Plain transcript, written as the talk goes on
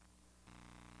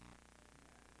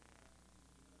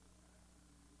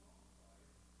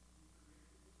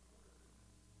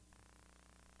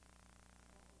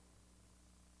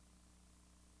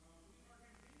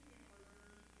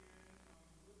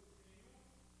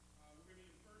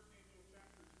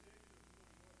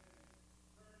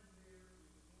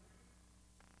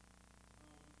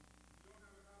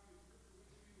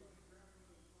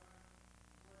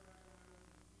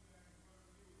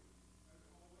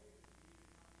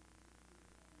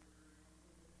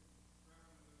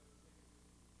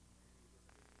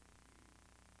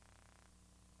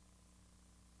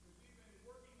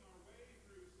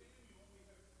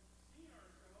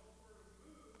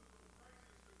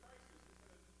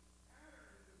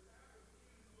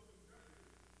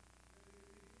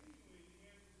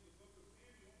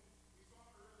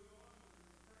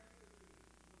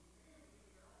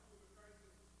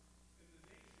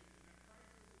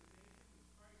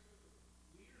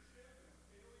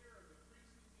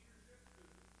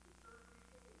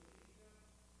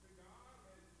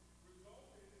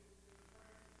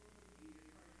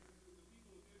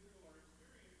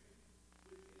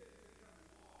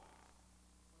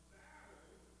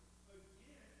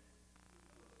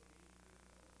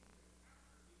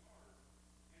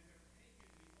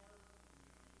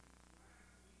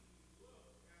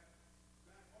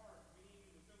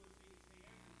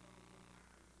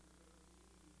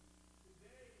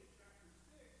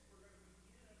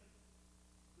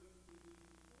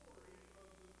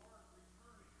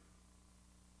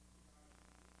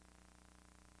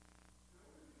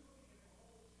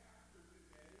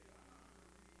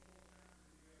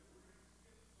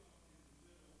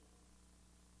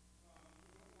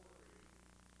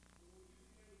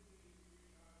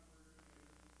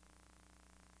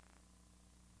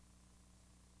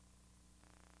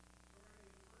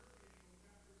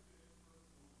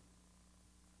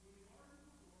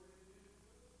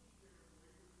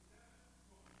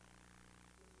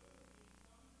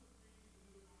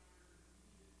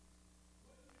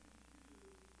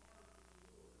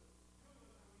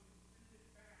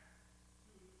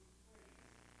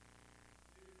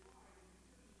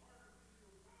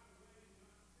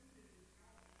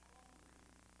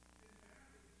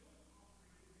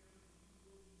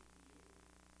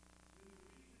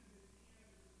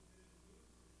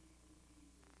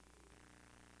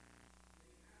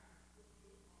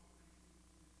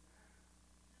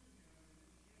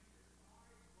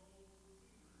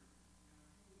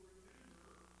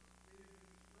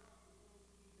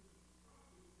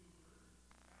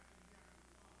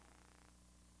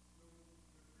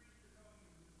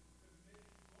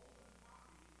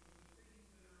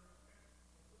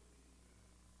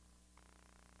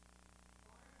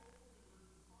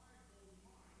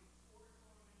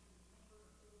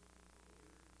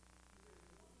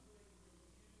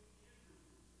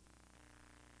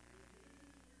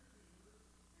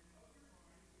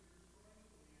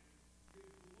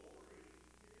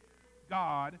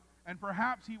God, and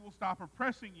perhaps he will stop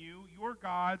oppressing you, your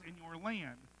gods, and your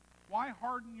land. Why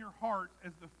harden your hearts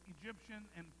as the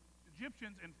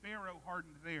Egyptians and Pharaoh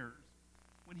hardened theirs?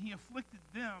 When he afflicted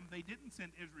them, they didn't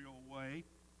send Israel away.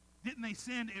 Didn't they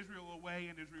send Israel away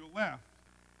and Israel left?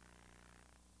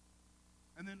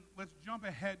 And then let's jump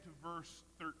ahead to verse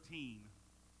 13.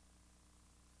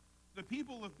 The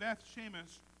people of Beth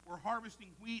Shemesh were harvesting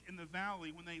wheat in the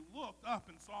valley. When they looked up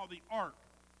and saw the ark,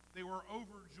 they were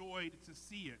overjoyed to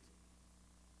see it.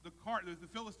 The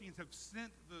Philistines have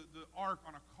sent the ark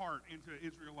on a cart into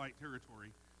Israelite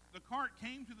territory. The cart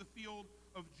came to the field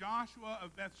of Joshua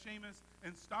of Beth Shemesh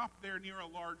and stopped there near a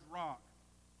large rock.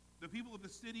 The people of the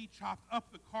city chopped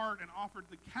up the cart and offered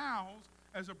the cows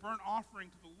as a burnt offering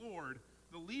to the Lord.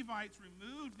 The Levites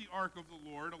removed the ark of the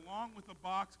Lord along with the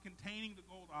box containing the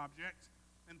gold objects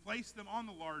and placed them on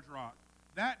the large rock.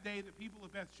 That day the people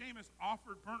of Beth Shemesh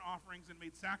offered burnt offerings and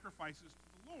made sacrifices to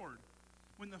the Lord.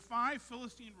 When the 5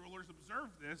 Philistine rulers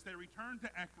observed this, they returned to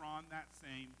Ekron that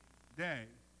same day.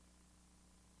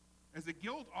 As a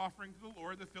guilt offering to the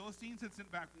Lord, the Philistines had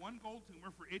sent back 1 gold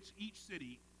tumer for each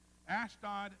city: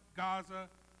 Ashdod, Gaza,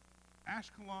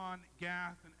 Ashkelon,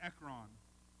 Gath, and Ekron.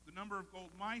 The number of gold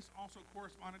mice also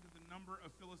corresponded to the number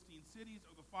of Philistine cities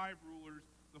of the 5 rulers,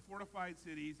 the fortified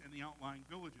cities, and the outlying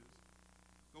villages.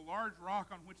 The large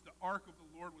rock on which the ark of the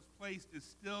Lord was placed is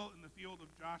still in the field of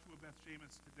Joshua Beth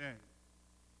Shemesh today.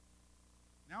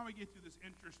 Now we get to this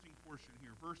interesting portion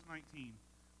here, verse 19.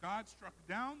 God struck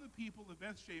down the people of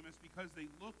Beth Shemesh because they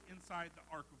looked inside the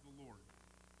ark of the Lord.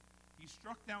 He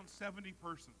struck down 70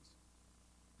 persons.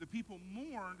 The people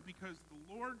mourned because the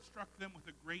Lord struck them with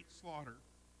a great slaughter.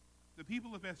 The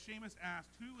people of Beth Shemesh asked,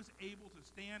 "Who is able to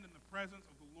stand in the presence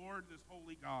of the Lord, this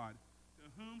holy God? To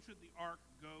whom should the ark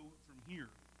go from here?"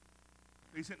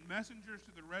 They sent messengers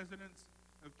to the residents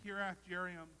of Kiriath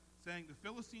Jearim, saying, "The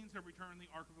Philistines have returned the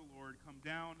ark of the Lord. Come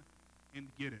down and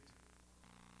get it."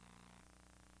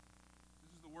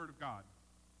 This is the word of God.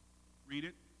 Read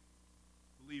it,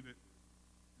 believe it,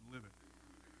 and live it.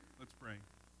 Let's pray.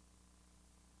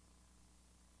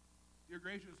 Dear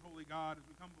gracious, holy God, as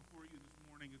we come before you this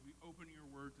morning, as we open your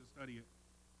word to study it,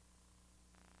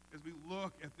 as we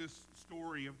look at this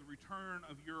story of the return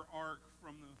of your ark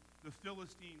from the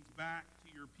Philistines back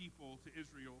to your people, to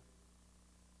Israel,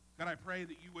 God, I pray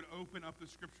that you would open up the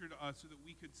scripture to us so that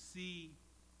we could see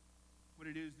what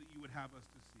it is that you would have us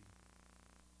to see.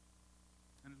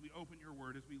 And as we open your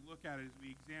word, as we look at it, as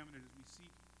we examine it, as we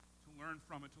seek to learn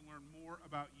from it, to learn more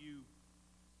about you,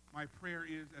 my prayer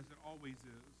is, as it always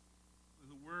is, that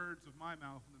the words of my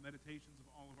mouth and the meditations of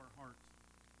all of our hearts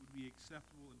would be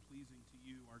acceptable and pleasing to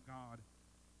you, our God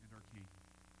and our King.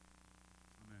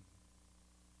 Amen.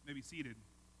 You may be seated.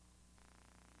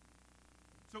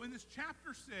 So in this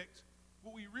chapter 6,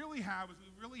 what we really have is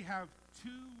we really have 2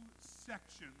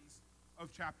 sections of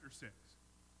chapter 6.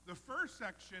 The first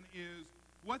section is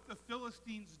what the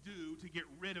Philistines do to get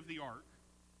rid of the ark.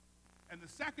 And the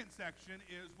second section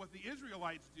is what the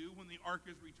Israelites do when the ark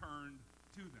is returned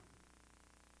to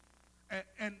them.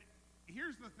 And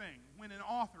here's the thing. When an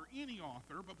author, any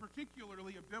author, but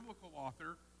particularly a biblical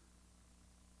author,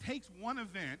 takes one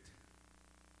event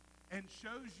and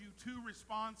shows you 2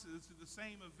 responses to the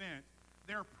same event,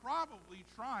 they're probably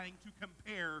trying to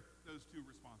compare those 2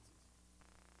 responses.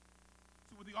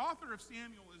 So what the author of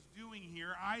Samuel is doing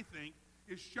here, I think,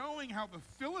 is showing how the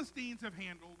Philistines have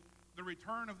handled the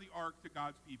return of the ark to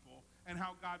God's people and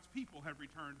how God's people have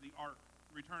returned the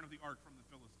return of the ark from the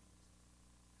Philistines.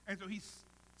 And so he's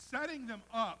setting them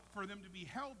up for them to be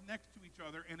held next to each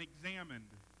other and examined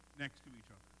next to each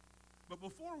other. But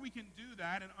before we can do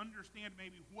that and understand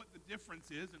maybe what the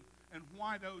difference is and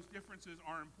why those differences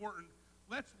are important,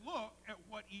 let's look at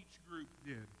what each group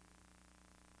did.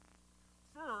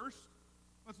 First,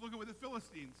 let's look at what the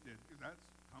Philistines did, because that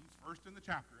comes first in the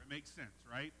chapter. It makes sense,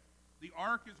 right? The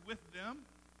ark is with them.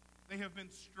 They have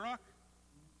been struck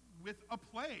with a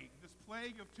plague, this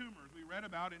plague of tumors we read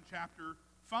about in chapter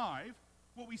 5.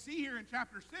 What we see here in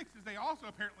chapter 6 is they also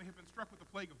apparently have been struck with the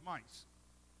plague of mice.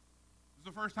 This is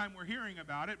the first time we're hearing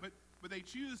about it, but they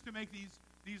choose to make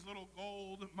these little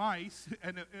gold mice,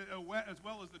 and as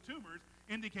well as the tumors,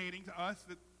 indicating to us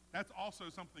that that's also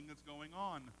something that's going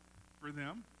on for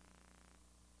them.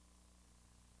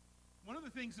 One of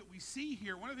the things that we see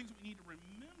here, one of the things that we need to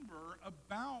remember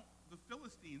about the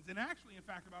Philistines, and actually, in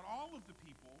fact, about all of the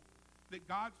people that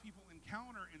God's people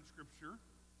encounter in Scripture,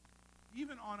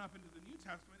 even on up into the New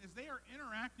Testament, is they are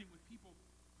interacting with people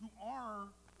who are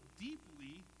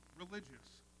deeply religious.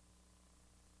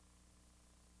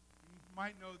 You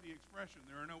might know the expression,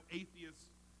 there are no atheists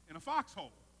in a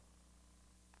foxhole.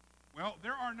 Well,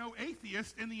 there are no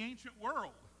atheists in the ancient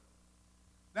world.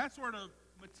 That sort of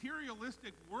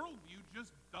materialistic worldview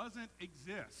just doesn't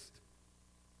exist.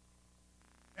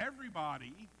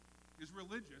 Everybody is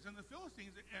religious. And the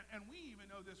Philistines, and we even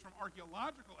know this from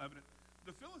archaeological evidence,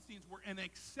 the Philistines were an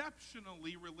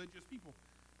exceptionally religious people.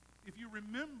 If you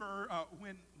remember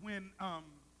when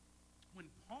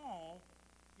Paul,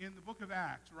 in the book of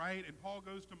Acts, right, and Paul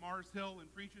goes to Mars Hill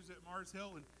and preaches at Mars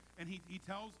Hill, and he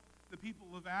tells the people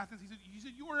of Athens, he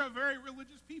said, you are a very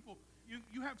religious people.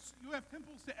 You have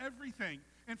temples to everything.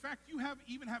 In fact, you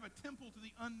even have a temple to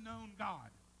the unknown God.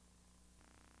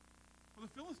 Well,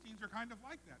 the Philistines are kind of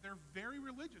like that. They're very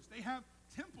religious. They have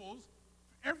temples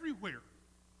everywhere.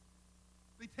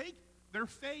 They take their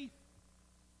faith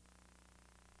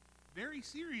very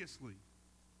seriously.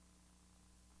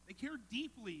 They care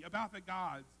deeply about the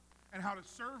gods and how to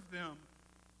serve them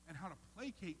and how to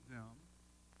placate them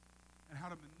and how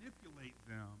to manipulate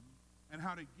them and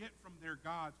how to get from their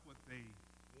gods what they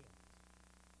want.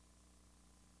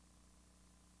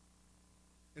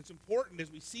 It's important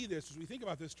as we see this, as we think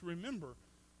about this, to remember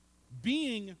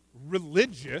being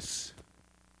religious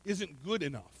isn't good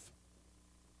enough.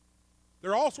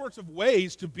 There are all sorts of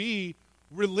ways to be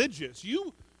religious.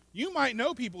 You might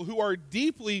know people who are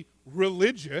deeply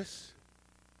religious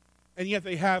and yet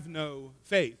they have no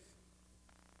faith.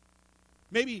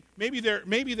 Maybe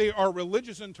they are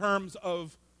religious in terms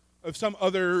of some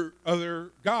other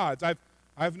gods.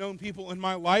 I've known people in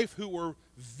my life who were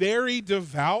very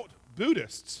devout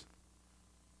Buddhists.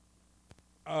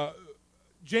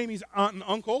 Jamie's aunt and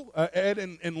uncle, Ed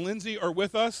and Lindsay, are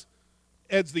with us.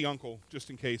 Ed's the uncle,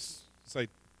 just in case I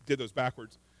did those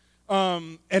backwards.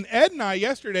 And Ed and I,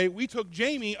 yesterday, we took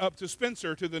Jamie up to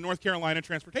Spencer to the North Carolina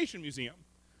Transportation Museum.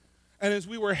 And as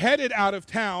we were headed out of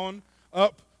town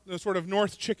up the sort of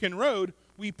North Chicken Road,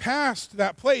 we passed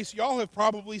that place. Y'all have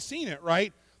probably seen it,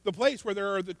 right? The place where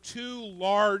there are the two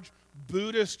large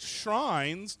Buddhist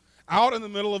shrines out in the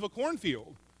middle of a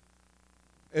cornfield.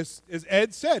 As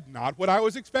Ed said, not what I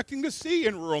was expecting to see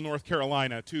in rural North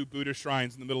Carolina, two Buddhist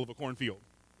shrines in the middle of a cornfield.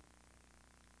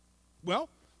 Well,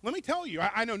 let me tell you,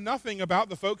 I know nothing about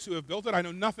the folks who have built it. I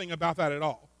know nothing about that at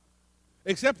all.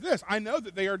 Except this, I know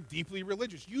that they are deeply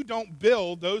religious. You don't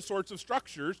build those sorts of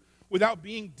structures without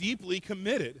being deeply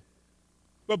committed.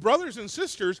 But brothers and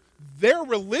sisters, their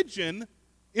religion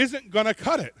isn't going to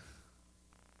cut it.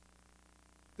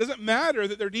 Doesn't matter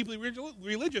that they're deeply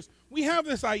religious. We have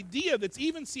this idea that's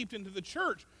even seeped into the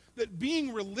church that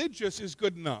being religious is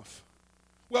good enough.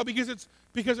 Well,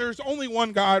 because there's only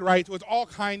one God, right? So it's all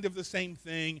kind of the same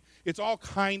thing. It's all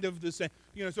kind of the same.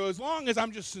 So as long as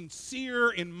I'm just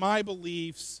sincere in my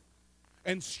beliefs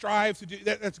and strive to do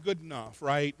that's good enough,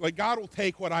 right? Like God will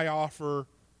take what I offer,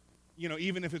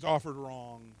 even if it's offered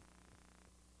wrong.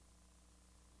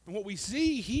 And what we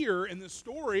see here in the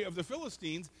story of the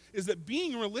Philistines is that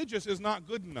being religious is not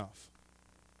good enough.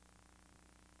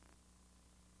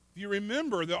 If you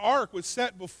remember, the ark was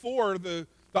set before the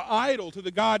idol to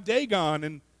the god Dagon,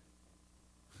 and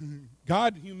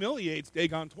God humiliates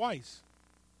Dagon twice.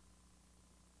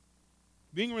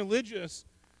 Being religious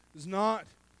is not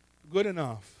good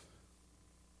enough.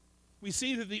 We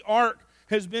see that the ark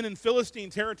has been in Philistine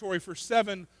territory for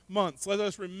 7 months. Let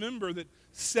us remember that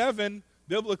 7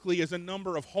 biblically is a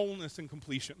number of wholeness and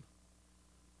completion.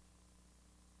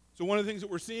 So one of the things that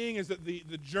we're seeing is that the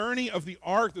journey of the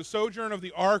ark, the sojourn of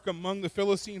the ark among the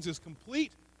Philistines is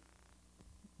complete.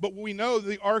 But we know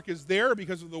the ark is there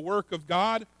because of the work of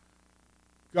God.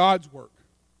 God's work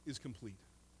is complete.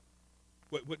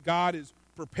 What God is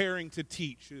preparing to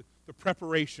teach, the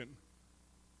preparation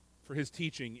for his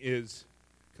teaching is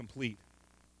complete.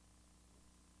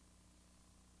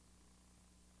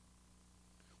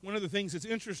 One of the things that's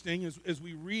interesting as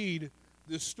we read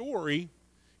this story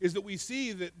is that we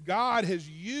see that God has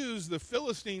used the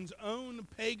Philistines' own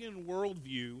pagan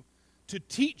worldview to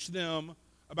teach them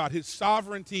about his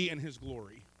sovereignty and his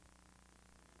glory.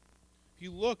 If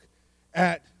you look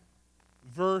at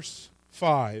verse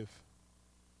 5,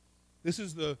 this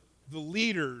is the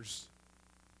leaders,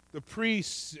 the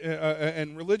priests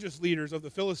and religious leaders of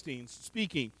the Philistines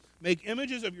speaking. Make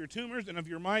images of your tumors and of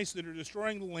your mice that are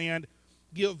destroying the land.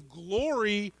 Give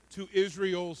glory to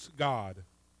Israel's God.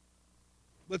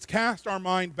 Let's cast our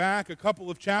mind back a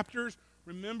couple of chapters.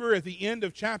 Remember at the end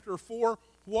of chapter 4,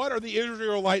 what are the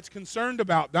Israelites concerned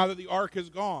about now that the ark has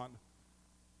gone?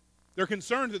 They're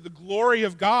concerned that the glory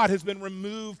of God has been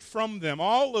removed from them.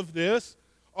 All of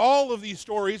these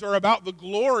stories are about the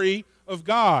glory of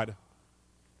God.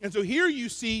 And so here you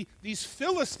see these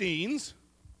Philistines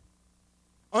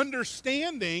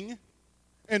understanding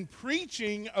and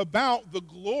preaching about the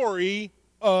glory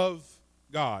of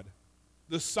God,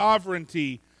 the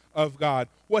sovereignty of God.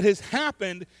 What has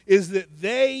happened is that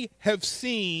they have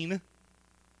seen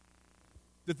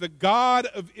that the God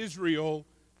of Israel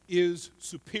is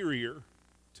superior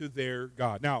to their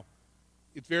God. Now,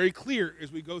 it's very clear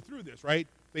as we go through this, right?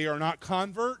 They are not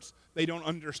converts. They don't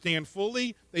understand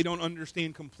fully. They don't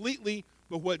understand completely.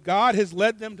 But what God has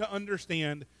led them to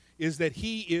understand is that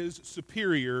He is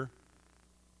superior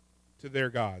to their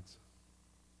gods.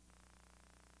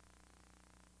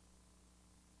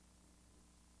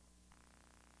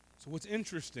 So what's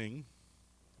interesting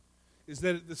is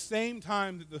that at the same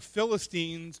time that the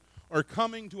Philistines are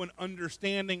coming to an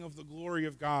understanding of the glory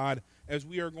of God, as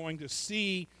we are going to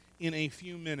see in a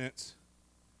few minutes,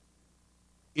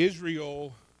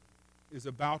 Israel is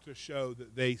about to show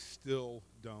that they still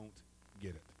don't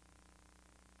get it.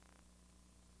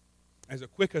 As a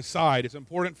quick aside, it's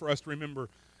important for us to remember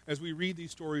as we read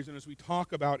these stories and as we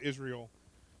talk about Israel,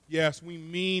 yes, we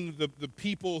mean the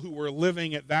people who were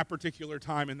living at that particular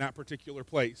time in that particular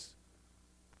place.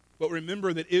 But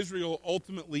remember that Israel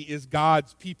ultimately is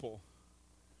God's people.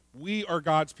 We are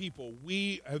God's people.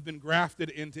 We have been grafted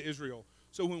into Israel.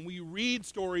 So when we read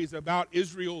stories about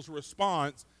Israel's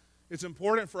response, it's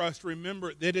important for us to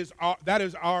remember that is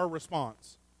our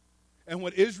response. And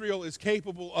what Israel is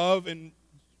capable of in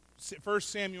 1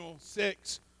 Samuel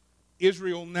 6,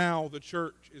 Israel now, the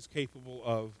church, is capable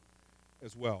of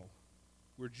as well.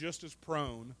 We're just as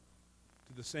prone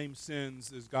to the same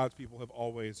sins as God's people have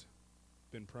always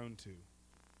been prone to.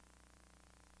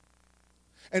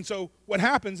 And so what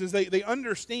happens is they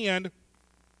understand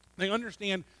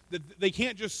that they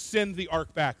can't just send the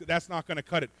ark back, that that's not going to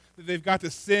cut it, that they've got to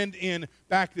send in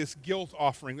back this guilt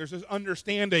offering. There's this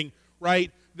understanding,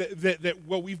 right, that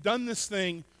well, we've done this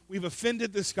thing, we've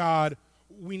offended this God,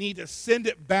 we need to send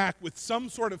it back with some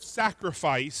sort of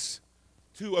sacrifice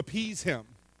to appease him.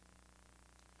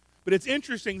 But it's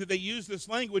interesting that they use this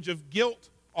language of guilt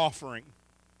offering.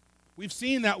 We've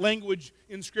seen that language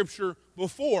in Scripture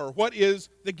before. What is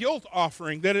the guilt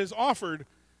offering that is offered?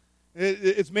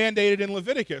 It's mandated in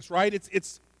Leviticus, right?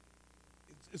 It's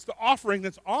the offering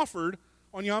that's offered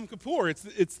on Yom Kippur.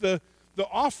 It's the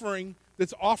offering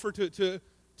that's offered to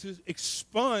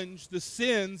expunge the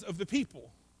sins of the people.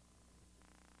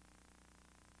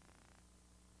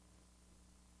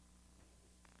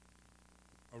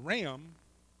 A ram,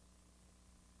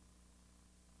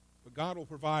 but God will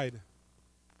provide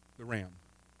the ram.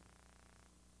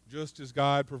 Just as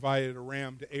God provided a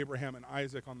ram to Abraham and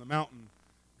Isaac on the mountain,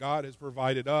 God has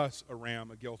provided us a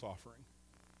ram, a guilt offering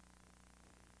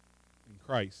in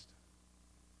Christ.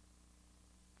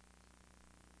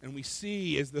 And we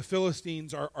see as the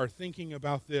Philistines are thinking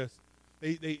about this,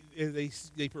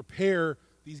 they prepare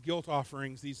these guilt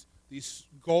offerings, these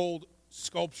gold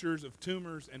sculptures of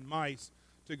tumors and mice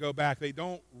to go back. They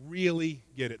don't really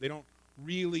get it. They don't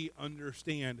really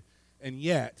understand. And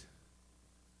yet,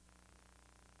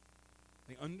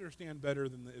 they understand better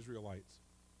than the Israelites.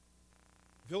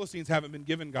 The Philistines haven't been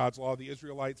given God's law. The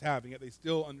Israelites have, and yet they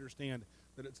still understand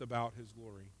that it's about his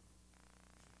glory.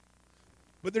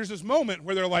 But there's this moment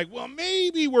where they're like, well,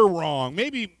 maybe we're wrong.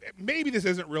 Maybe this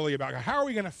isn't really about God. How are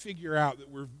we going to figure out that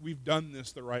we've done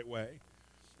this the right way?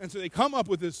 And so they come up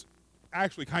with this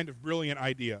actually kind of brilliant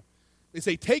idea. They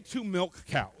say, take 2 milk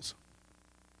cows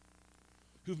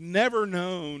who've never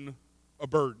known a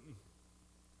burden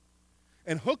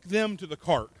and hook them to the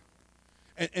cart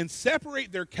and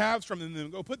separate their calves from them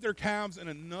and go put their calves in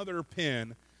another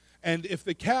pen. And if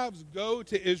the calves go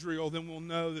to Israel, then we'll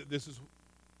know that this is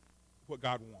what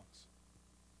God wants.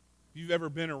 If you've ever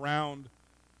been around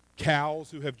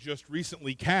cows who have just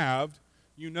recently calved,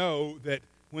 you know that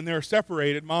when they're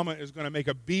separated, mama is going to make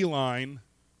a beeline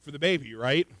for the baby,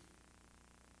 right?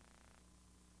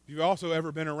 If you've also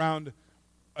ever been around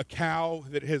a cow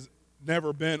that has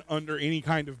never been under any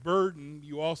kind of burden,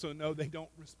 you also know they don't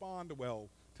respond well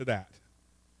to that.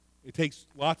 It takes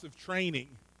lots of training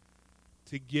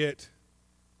to get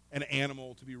an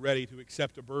animal to be ready to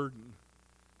accept a burden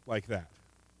like that.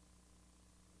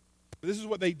 But this is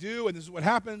what they do, and this is what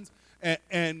happens,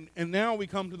 and now we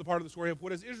come to the part of the story of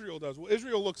what does Israel does. Well,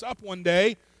 Israel looks up one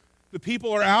day, the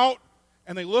people are out,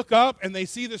 and they look up, and they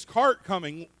see this cart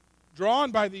coming,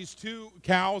 drawn by these 2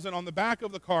 cows, and on the back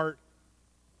of the cart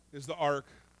is the Ark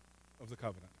of the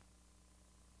Covenant.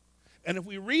 And if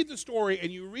we read the story,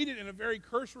 and you read it in a very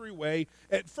cursory way,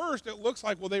 at first it looks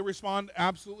like, well, they respond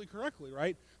absolutely correctly,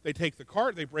 right? They take the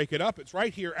cart, they break it up. It's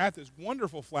right here at this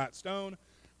wonderful flat stone.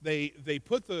 They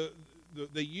put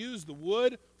they use the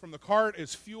wood from the cart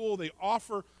as fuel. They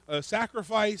offer a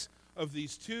sacrifice of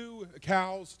these 2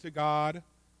 cows to God.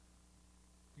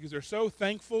 because they're so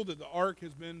thankful that the ark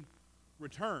has been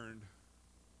returned.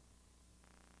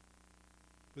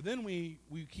 But then as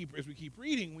we keep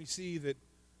reading, we see that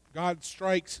God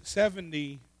strikes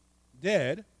 70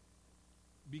 dead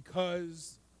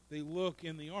because they look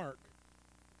in the ark.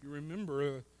 You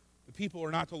remember, the people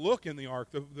are not to look in the ark.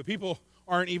 The people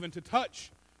aren't even to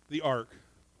touch the ark.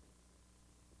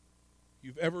 If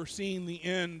you've ever seen the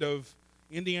end of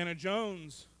Indiana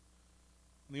Jones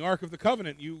and the Ark of the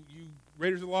Covenant, you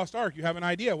Raiders of the Lost Ark, you have an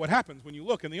idea what happens when you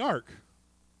look in the ark.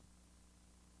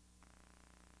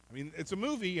 I mean, it's a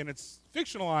movie and it's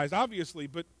fictionalized, obviously,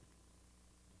 but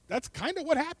that's kind of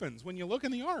what happens when you look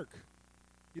in the ark.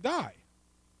 You die.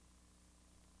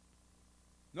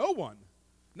 No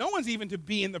one's even to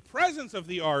be in the presence of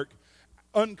the ark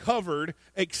uncovered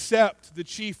except the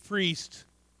chief priest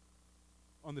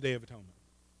on the Day of Atonement.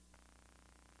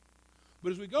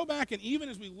 But as we go back and even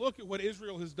as we look at what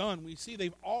Israel has done, we see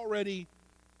they've already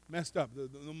messed up.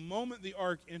 The moment the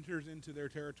ark enters into their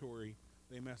territory,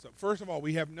 they mess up. First of all,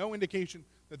 we have no indication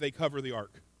that they cover the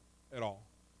ark at all.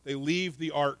 They leave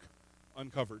the ark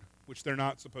uncovered, which they're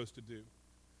not supposed to do.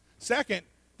 Second,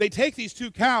 they take these 2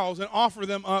 cows and offer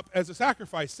them up as a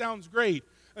sacrifice. Sounds great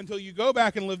until you go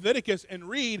back in Leviticus and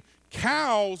read,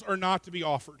 cows are not to be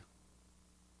offered.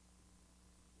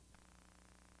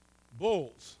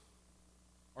 Bulls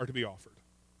are to be offered.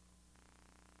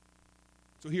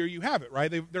 So here you have it,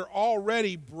 right? They're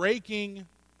already breaking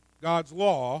God's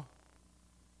law,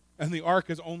 and the ark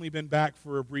has only been back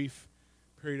for a brief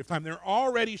period of time. They're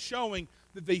already showing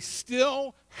that they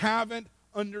still haven't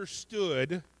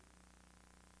understood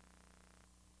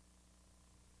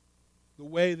the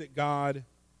way that God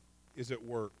is at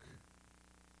work.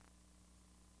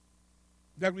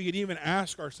 In fact, we could even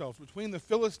ask ourselves, between the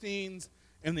Philistines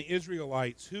and the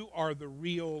Israelites, who are the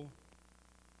real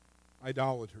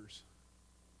idolaters?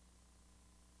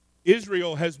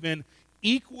 Israel has been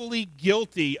equally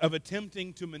guilty of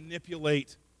attempting to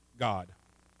manipulate God.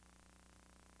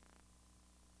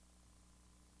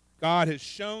 God has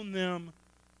shown them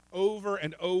over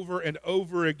and over and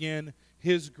over again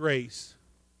His grace.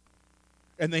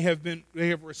 And they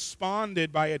have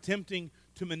responded by attempting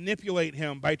to manipulate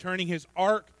Him, by turning His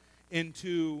ark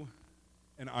into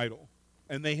an idol.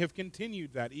 And they have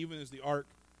continued that even as the ark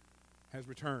has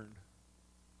returned.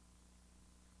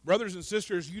 Brothers and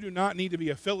sisters, you do not need to be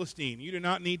a Philistine. You do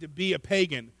not need to be a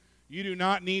pagan. You do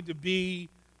not need to be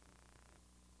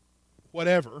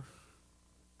whatever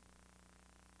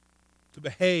to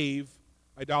behave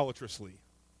idolatrously.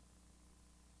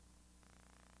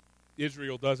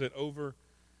 Israel does it over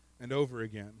and over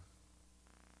again.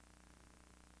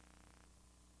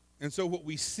 And so what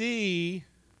we see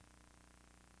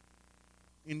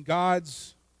in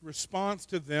God's response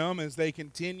to them as they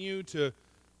continue to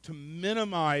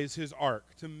minimize His ark,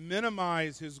 to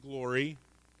minimize His glory,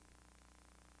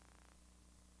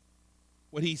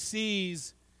 what He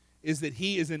sees is that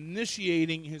He is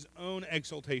initiating His own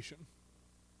exaltation.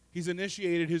 He's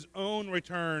initiated His own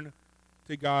return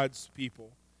to God's people.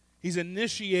 He's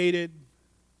initiated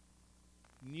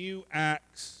new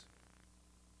acts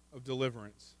of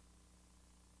deliverance.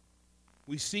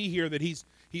 We see here that He's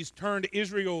turned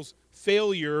Israel's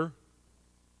failure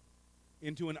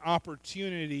into an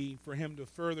opportunity for Him to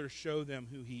further show them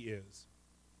who He is.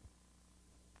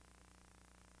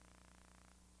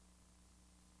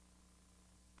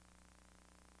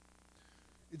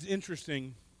 It's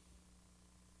interesting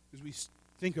as we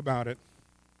think about it.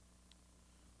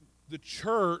 The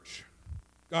church,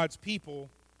 God's people,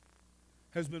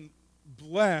 has been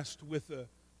blessed with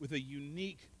a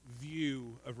unique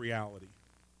view of reality.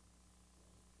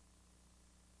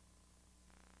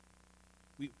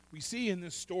 We see in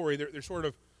this story there's sort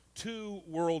of 2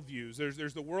 worldviews.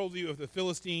 There's the worldview of the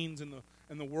Philistines and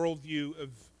the worldview of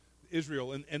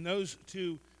Israel, and those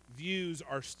 2 views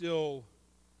are still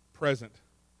present.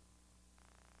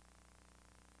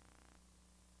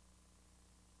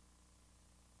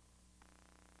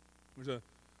 There's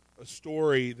a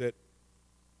story that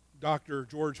Dr.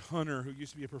 George Hunter, who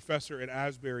used to be a professor at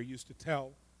Asbury, used to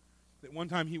tell. That one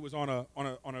time he was on a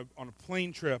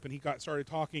plane trip, and he started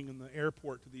talking in the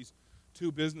airport to these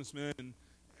 2 businessmen, and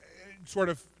it sort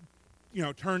of,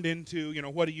 turned into,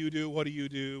 what do you do? What do you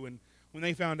do? And when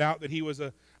they found out that he was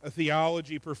a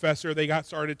theology professor, they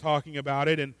started talking about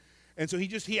it, and so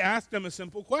he asked them a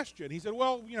simple question. He said,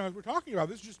 well, as we're talking about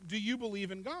this, just do you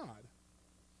believe in God?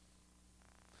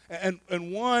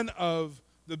 And one of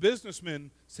the businessmen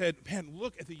said, man,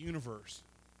 look at the universe.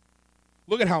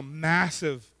 Look at how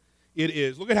massive it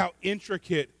is. Look at how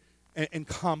intricate and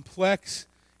complex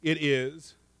it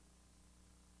is.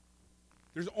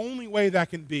 There's the only way that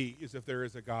can be is if there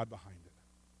is a God behind it.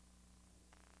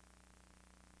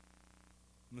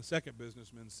 And the second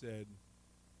businessman said,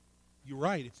 you're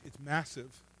right, it's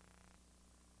massive,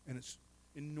 and it's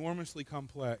enormously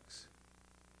complex.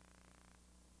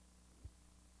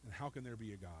 And how can there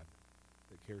be a God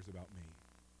that cares about me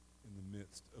in the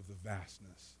midst of the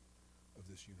vastness of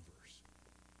this universe?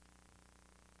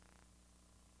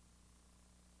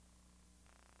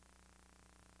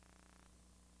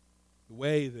 The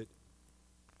way that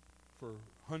for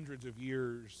hundreds of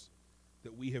years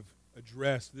that we have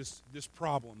addressed this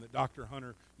problem that Dr.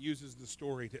 Hunter uses the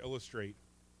story to illustrate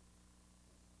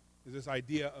is this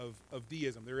idea of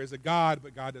deism. There is a God,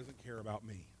 but God doesn't care about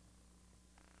me.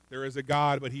 There is a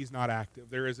God, but he's not active.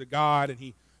 There is a God, and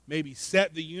he maybe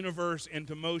set the universe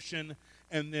into motion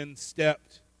and then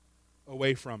stepped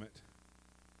away from it.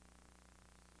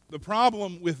 The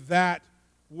problem with that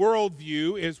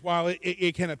worldview is while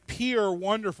it can appear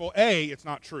wonderful, it's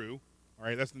not true. All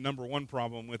right, that's the number one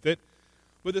problem with it.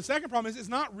 But the second problem is it's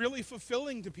not really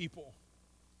fulfilling to people.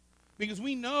 Because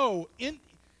we know,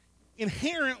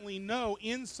 inherently know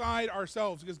inside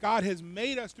ourselves, because God has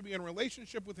made us to be in a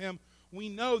relationship with him, we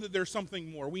know that there's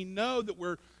something more. We know that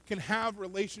we can have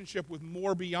relationship with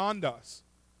more beyond us.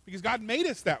 Because God made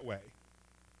us that way.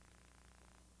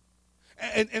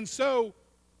 And so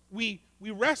we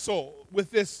wrestle with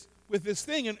this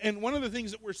thing, and one of the things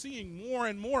that we're seeing more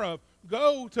and more of,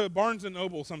 go to Barnes &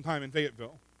 Noble sometime in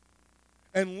Fayetteville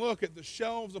and look at the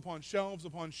shelves upon shelves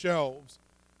upon shelves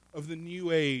of the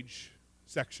New Age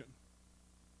section.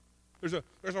 There's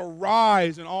a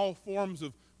rise in all forms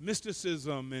of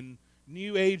mysticism and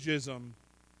New Ageism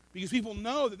because people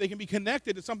know that they can be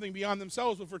connected to something beyond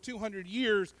themselves, but for 200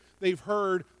 years they've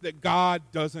heard that God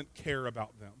doesn't care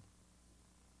about them.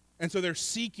 And so they're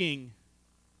seeking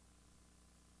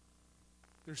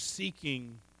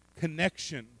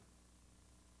connection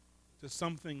to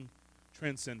something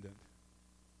transcendent.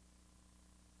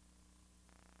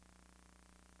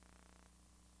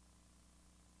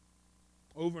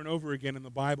 Over and over again in the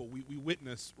Bible, we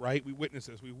witness, right? We witness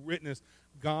this. We witness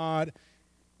God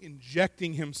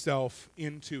injecting himself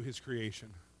into his creation.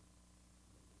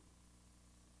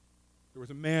 There was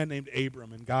a man named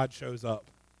Abram, and God shows up.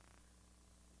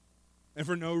 And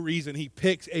for no reason, he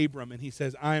picks Abram, and he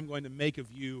says, I am going to make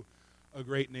of you a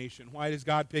great nation. Why does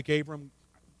God pick Abram?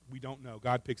 We don't know.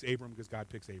 God picks Abram because God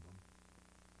picks Abram.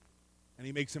 And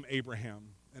he makes him Abraham.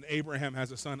 And Abraham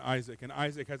has a son, Isaac. And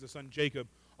Isaac has a son, Jacob,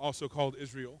 also called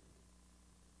Israel.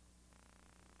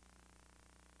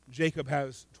 Jacob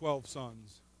has 12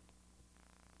 sons.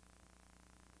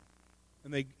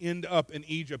 And they end up in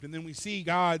Egypt. And then we see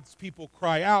God's people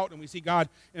cry out, and we see God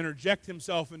interject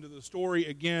himself into the story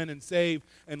again and save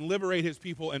and liberate his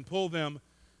people and pull them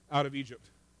out of Egypt.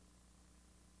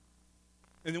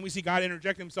 And then we see God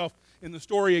interject himself in the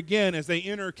story again as they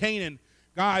enter Canaan.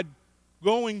 God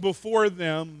going before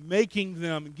them, making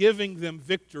them, giving them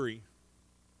victory.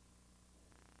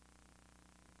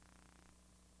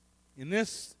 In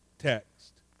this text,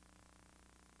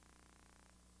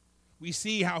 we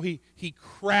see how he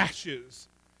crashes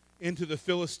into the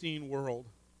Philistine world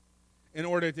in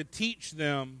order to teach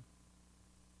them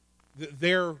that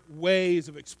their ways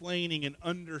of explaining and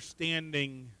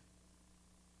understanding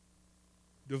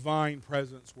divine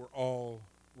presence were all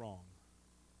wrong.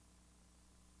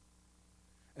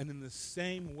 And in the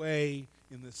same way,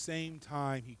 in the same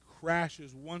time, he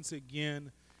crashes once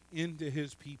again into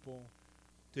his people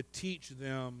to teach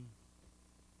them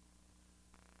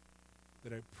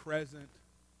that a present,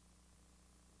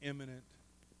 imminent,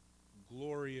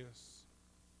 glorious,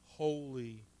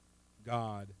 holy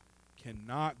God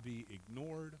cannot be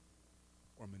ignored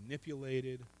or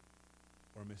manipulated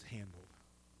or mishandled.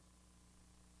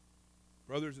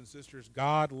 Brothers and sisters,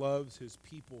 God loves his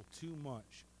people too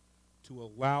much to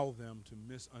allow them to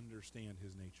misunderstand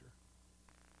his nature.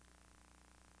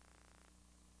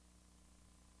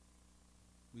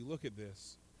 We look at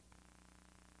this,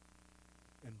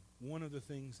 and one of the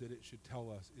things that it should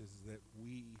tell us is that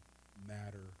we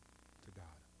matter to God.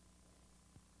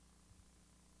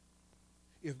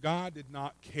 If God did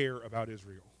not care about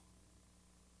Israel,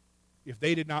 if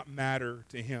they did not matter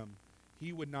to him,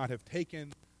 he would not have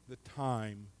taken the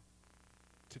time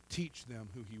to teach them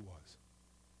who he was.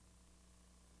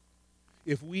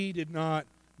 If we did not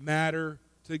matter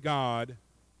to God,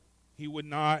 he would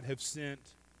not have sent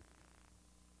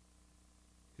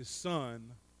his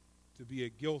son to be a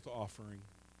guilt offering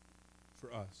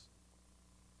for us.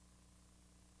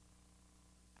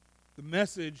 The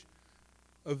message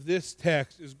of this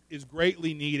text is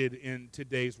greatly needed in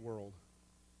today's world.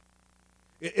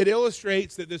 It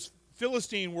illustrates that this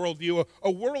Philistine worldview,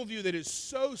 a worldview that is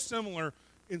so similar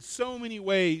in so many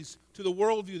ways to the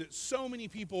worldview that so many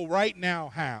people right now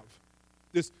have.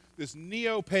 This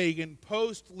neo-pagan,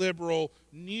 post-liberal,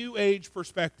 New Age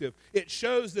perspective. It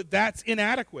shows that that's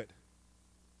inadequate.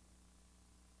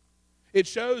 It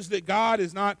shows that God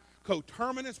is not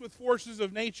coterminous with forces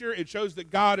of nature. It shows that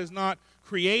God is not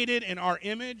created in our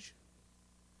image.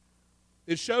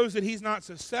 It shows that he's not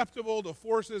susceptible to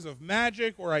forces of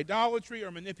magic or idolatry or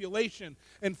manipulation.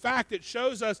 In fact, it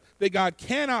shows us that God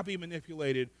cannot be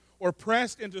manipulated or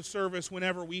pressed into service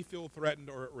whenever we feel threatened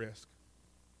or at risk.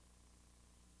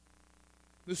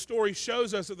 The story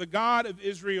shows us that the God of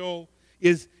Israel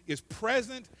is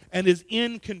present and is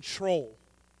in control,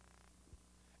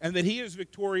 and that he is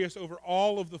victorious over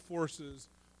all of the forces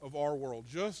of our world,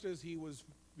 just as he was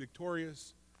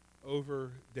victorious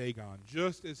over Dagon,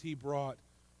 just as he brought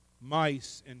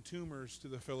mice and tumors to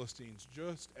the Philistines,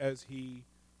 just as he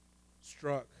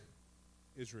struck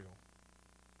Israel.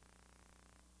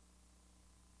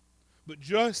 But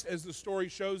just as the story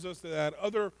shows us that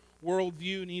other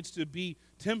worldview needs to be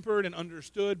tempered and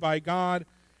understood by God,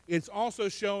 it's also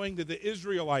showing that the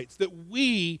Israelites, that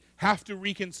we have to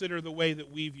reconsider the way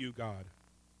that we view God.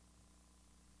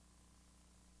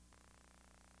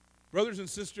 Brothers and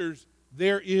sisters,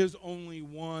 there is only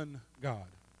one God.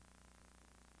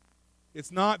 It's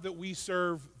not that we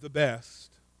serve the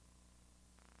best.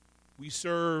 We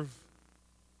serve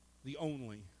the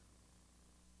only.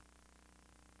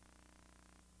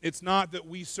 It's not that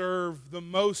we serve the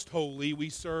most holy. We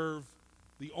serve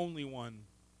the only one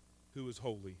who is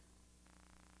holy.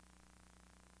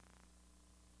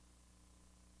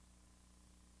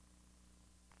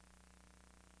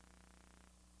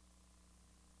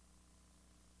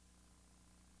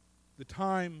 The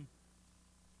time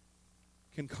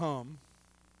can come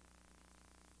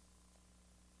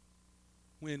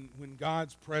when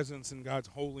God's presence and God's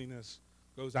holiness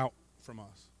goes out from us.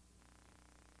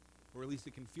 Or at least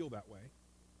it can feel that way.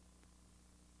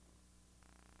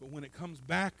 But when it comes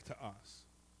back to us,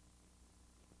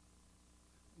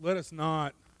 let us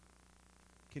not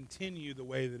continue the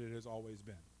way that it has always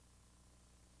been.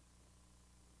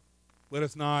 Let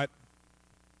us not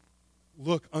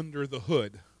look under the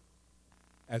hood,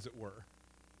 as it were.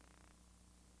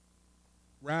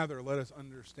 Rather, let us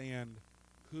understand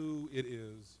who it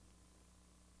is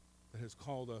that has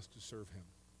called us to serve him,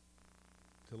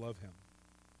 to love him.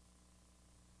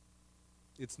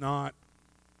 It's not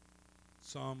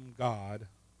some God.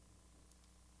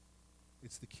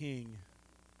 It's the King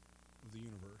of the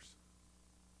universe,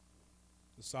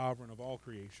 the sovereign of all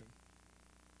creation,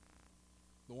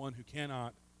 the one who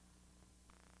cannot,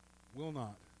 will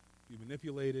not be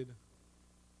manipulated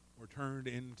or turned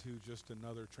into just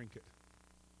another trinket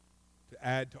to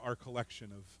add to our collection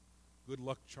of good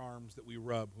luck charms that we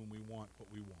rub when we want what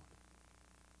we want.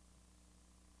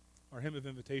 Our hymn of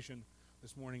invitation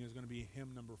this morning is going to be hymn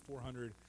number 400.